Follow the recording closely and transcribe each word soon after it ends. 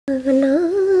ना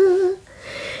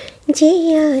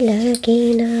जिया लगे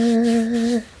ना,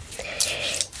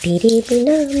 तेरे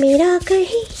बिना मेरा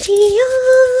कहीं जिया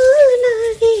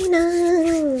लगे ना,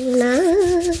 ना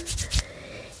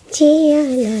जिया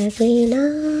लगे ना।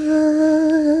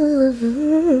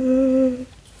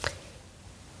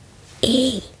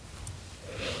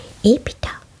 ए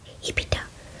बेटा, ए बेटा,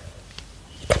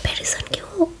 इतना परेशान क्यों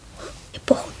हो? ये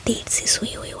बहुत देर से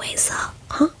सोई हुई हो ऐसा?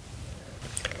 हाँ,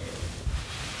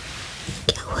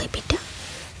 क्या हुआ है बेटा?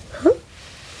 हाँ,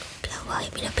 क्या हुआ है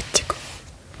मेरा बच्चे को?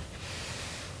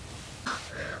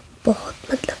 बहुत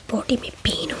मतलब बॉडी में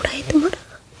पेन हो रहा है तुम्हारा?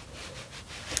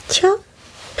 अच्छा,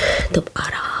 तुम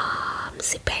आराम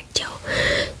से बैठ जाओ,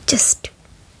 जस्ट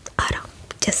आराम,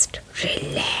 जस्ट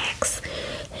रिलैक्स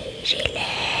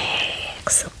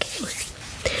रिलैक्स। ओके,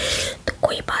 तो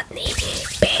कोई बात नहीं,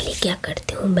 पहले क्या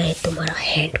करती हूँ मैं, तुम्हारा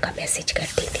हैंड का मैसेज कर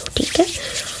देती हूँ, ठीक है?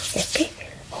 ओके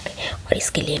ओके, और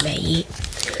इसके लिए मैं ये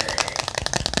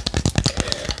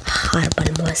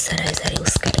हार्बल मॉइस्चराइजर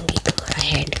यूज़ करूँगी तुम्हारा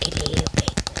हैंड के लिए। ओके,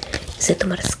 इससे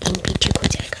तुम्हारा स्किन भी ठीक हो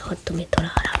जाएगा और तुम्हें थोड़ा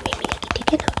आराम भी मिलेगी,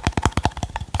 ठीक है ना?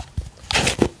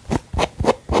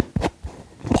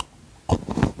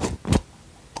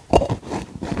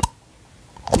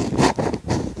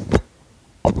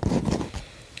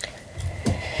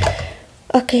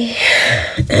 ओके,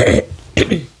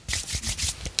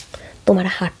 तुम्हारा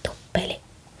हाथ धो पहले।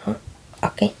 हाँ,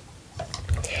 ओके,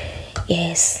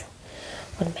 यस,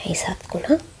 और मैं इस हाथ को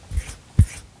ना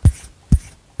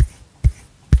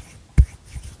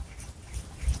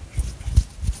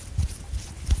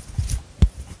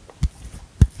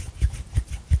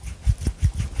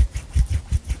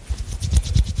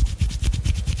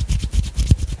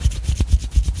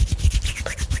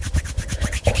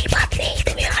कोई बात नहीं,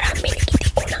 तुम्हें आराम मिलेगी,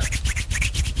 देखो ना।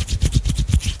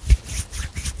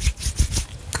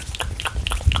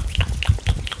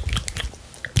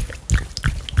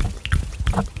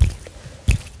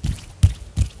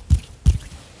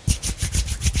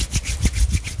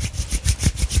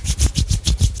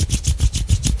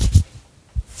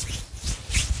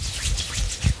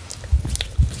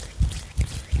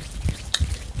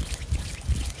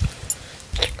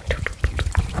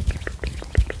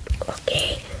 ओके,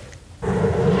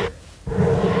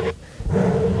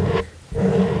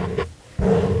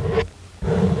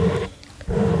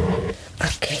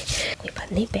 ओके, कोई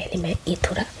बात नहीं, पहले मैं ये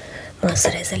थोड़ा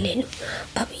मॉइस्चराइजर ले लूँ।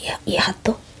 अब ये हाथ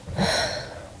तो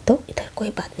इधर, कोई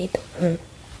बात नहीं, तो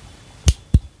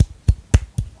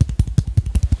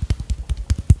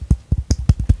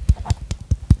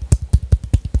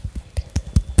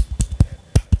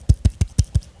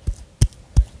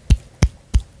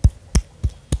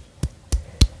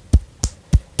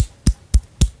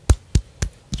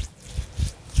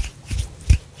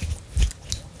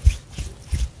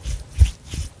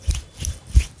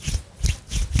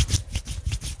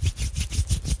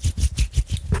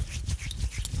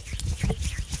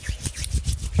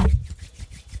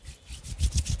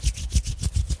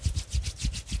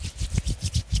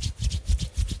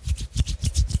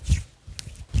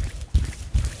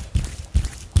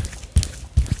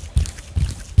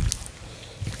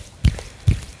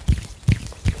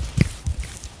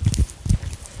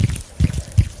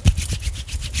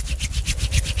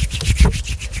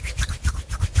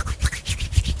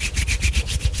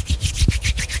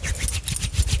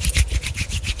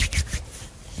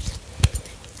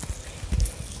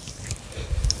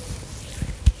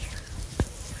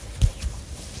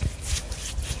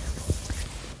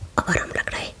अब आराम लग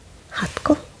रहा है हाथ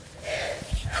को?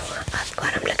 हाथ को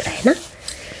आराम लग रहा है ना?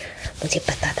 मुझे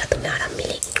पता था तुम्हें आराम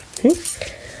मिलेगी।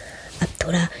 अब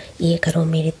थोड़ा ये करो,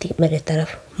 मेरे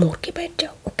तरफ मुड़ के बैठ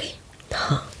जाओ। ओके,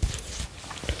 हाँ,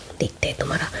 देखते हैं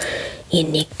तुम्हारा ये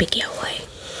नेक पे क्या हुआ है।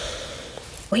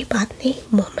 कोई बात नहीं,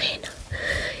 मॉम है ना,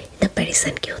 इतना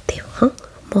परेशान क्यों होते हो? हाँ,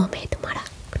 मॉम है तुम्हारा,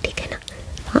 ठीक है ना?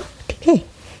 हाँ, ठीक है।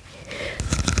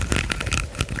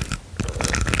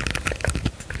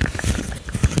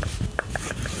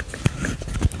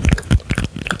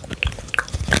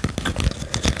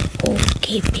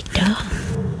 ओके बेटा,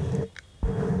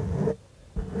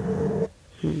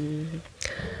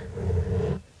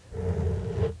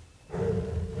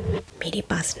 मेरे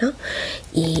पास ना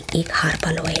ये एक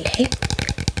हार्बल ऑयल है,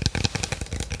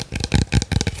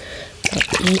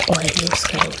 तो ये ऑयल यूज़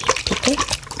करूँगी, ठीक है?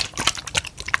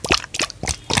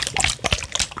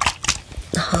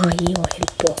 हाँ, ये ऑयल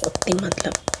बहुत ही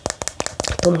मतलब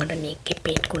तुम्हारा नेक के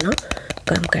पेन को ना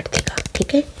कम कर देगा,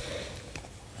 ठीक है?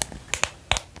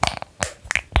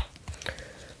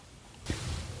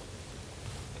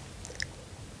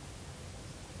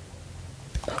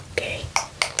 ओके,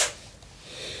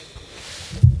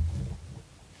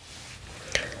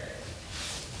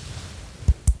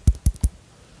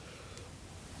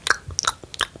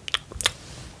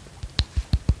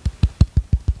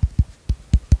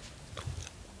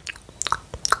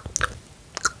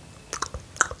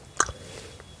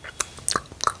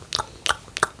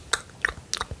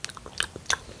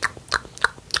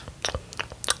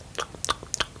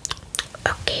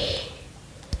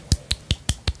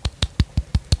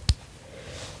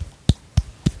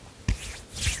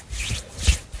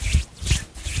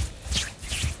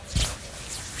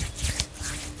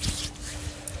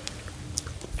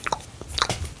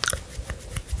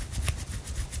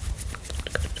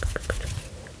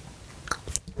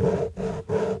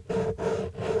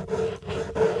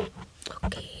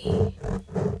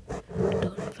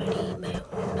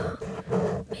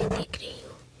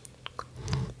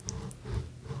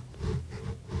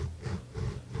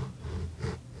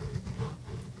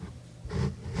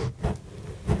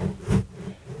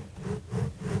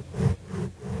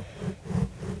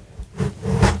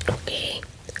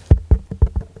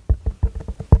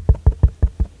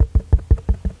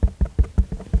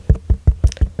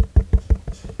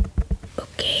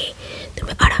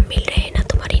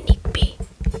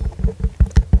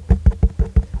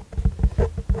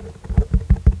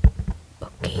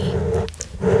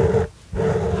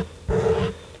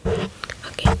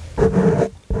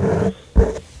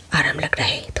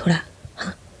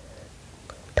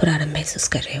 थोड़ा आराम महसूस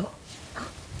कर रहे हो?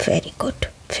 Very good,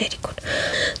 very good.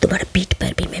 तुम्हारा पीठ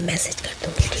पर भी मैं मैसेज कर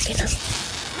दूँगी, ठीक है ना?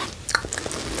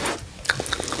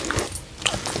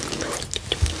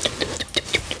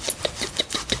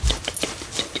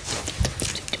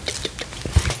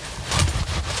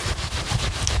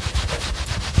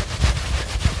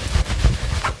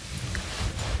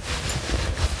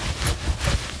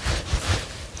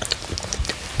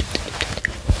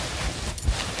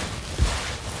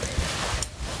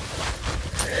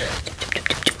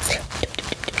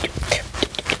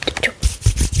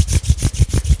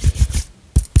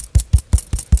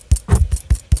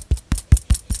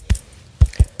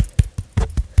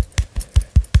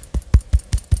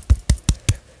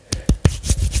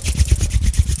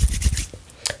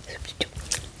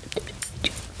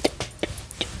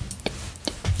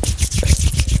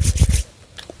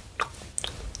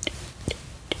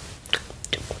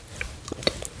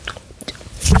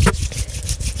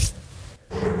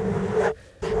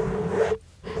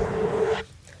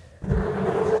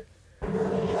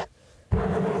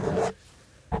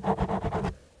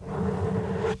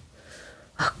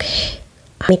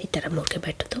 मेरी तरफ मुड़ के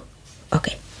बैठो तो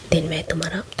ओके। दिन में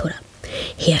तुम्हारा थोड़ा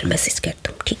हेयर मैसेज कर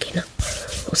दूँ, ठीक है ना?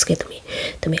 उसके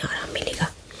तुम्हें आराम मिलेगा।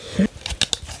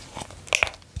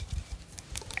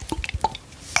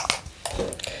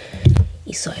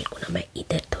 इस ऑयल को ना मैं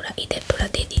इधर थोड़ा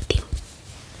दे देती हूँ।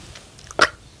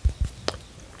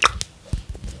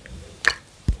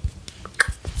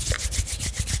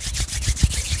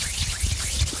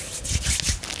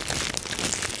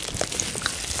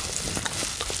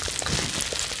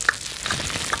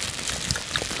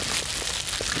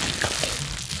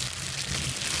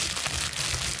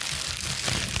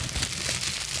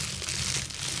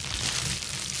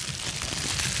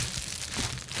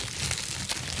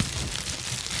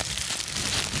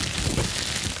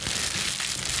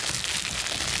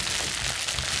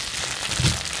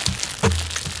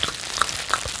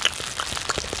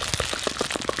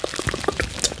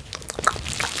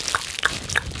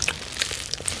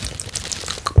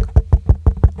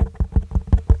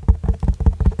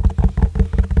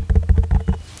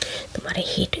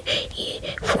 हिट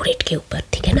ये फोरहेड के ऊपर,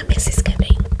 ठीक है ना? मैसेज कर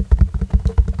रही हूँ।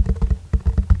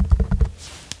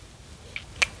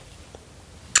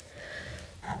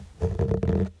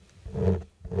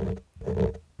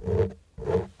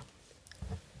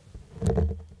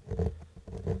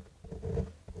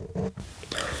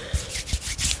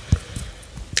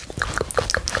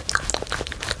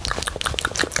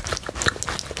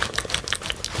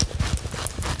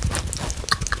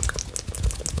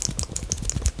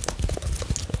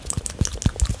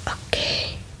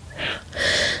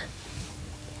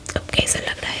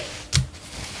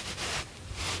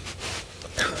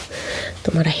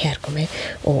 तुम्हारा हेयर को मैं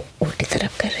उल्टी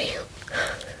तरफ कर रही हूँ।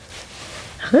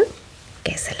 हाँ,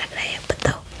 कैसा लग रहा है अब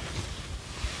बताओ?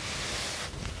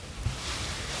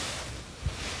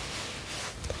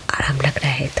 आराम लग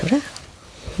रहा है थोड़ा?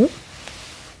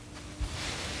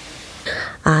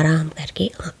 आराम करके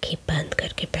आंखें बंद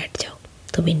करके बैठ जाओ,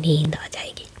 तुम्हें नींद आ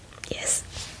जाएगी। यस,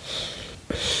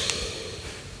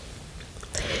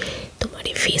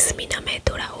 तुम्हारी फेस में ना मैं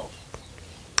थोड़ा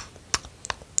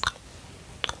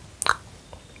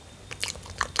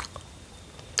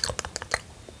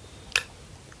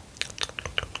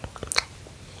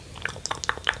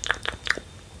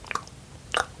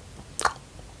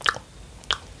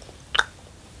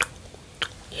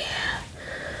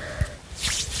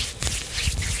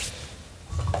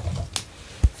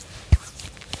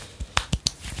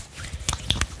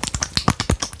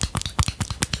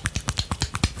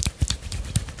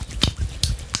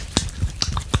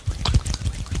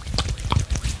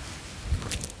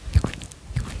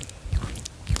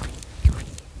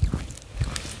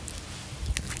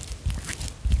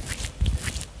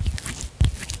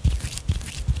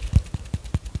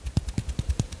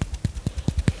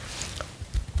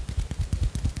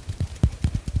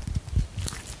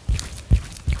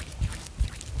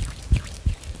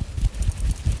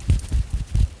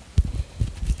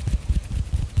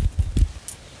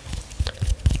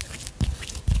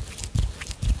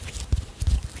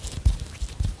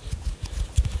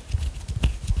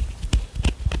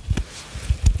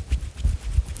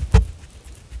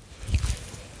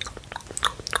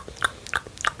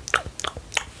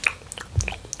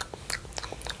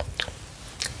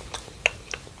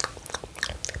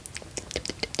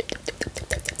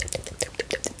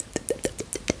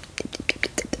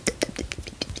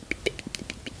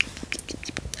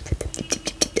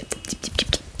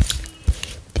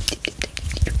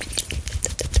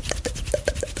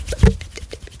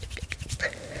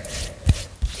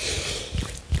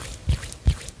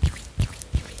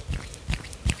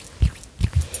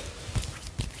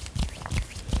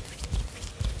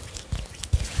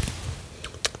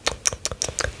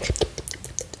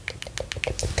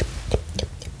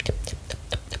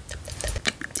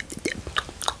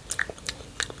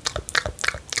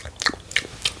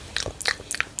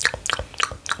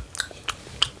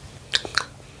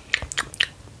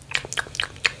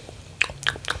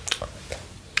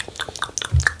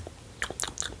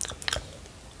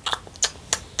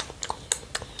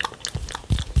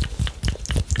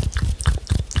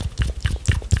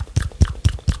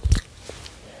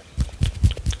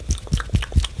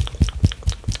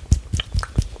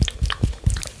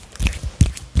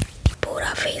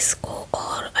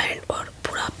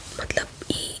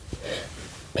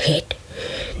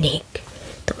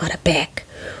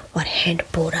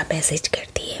मैसेज कर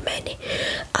दी है मैंने।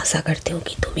 आशा करती हूँ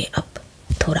कि तुम्हें अब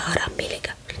थोड़ा आराम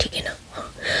मिलेगा, ठीक है ना। हाँ,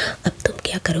 अब तुम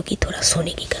क्या करोगी, थोड़ा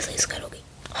सोने की कोशिश करोगी।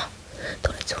 हाँ,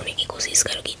 थोड़ा सोने की कोशिश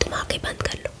करोगी। तुम आंखें बंद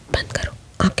कर लो, बंद करो,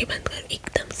 आंखें बंद करो,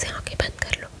 एकदम से आंखें बंद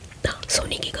कर लो। हाँ,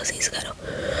 सोने की कोशिश करो।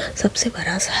 सबसे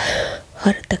बड़ा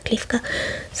हर तकलीफ़ का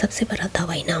सबसे बड़ा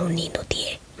दवाई ना नींद होती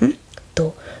है। तो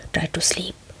try to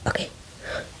sleep, okay.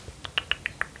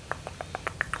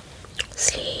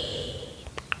 Sleep,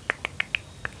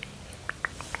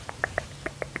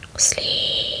 sleep,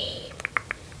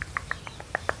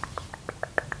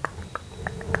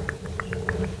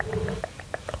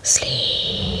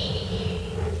 sleep,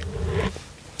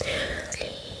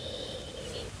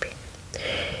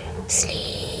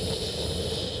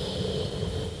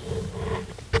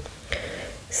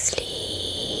 sleep,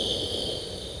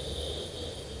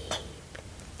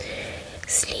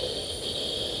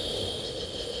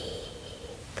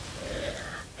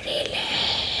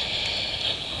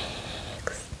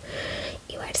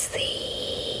 You are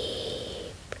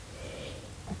safe.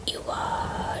 You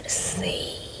are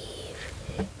safe.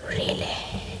 Relax.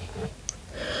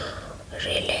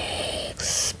 Relax,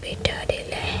 beta.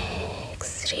 Relax.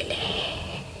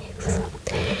 Relax.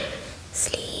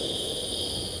 Sleep.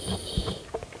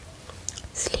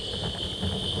 Sleep.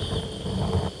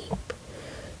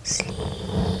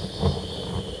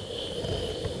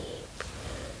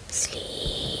 Sleep.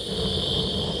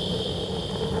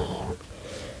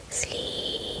 Sleep.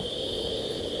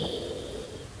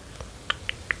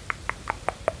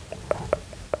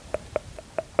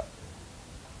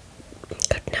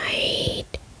 Good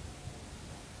night.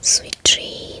 Sweet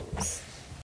dreams.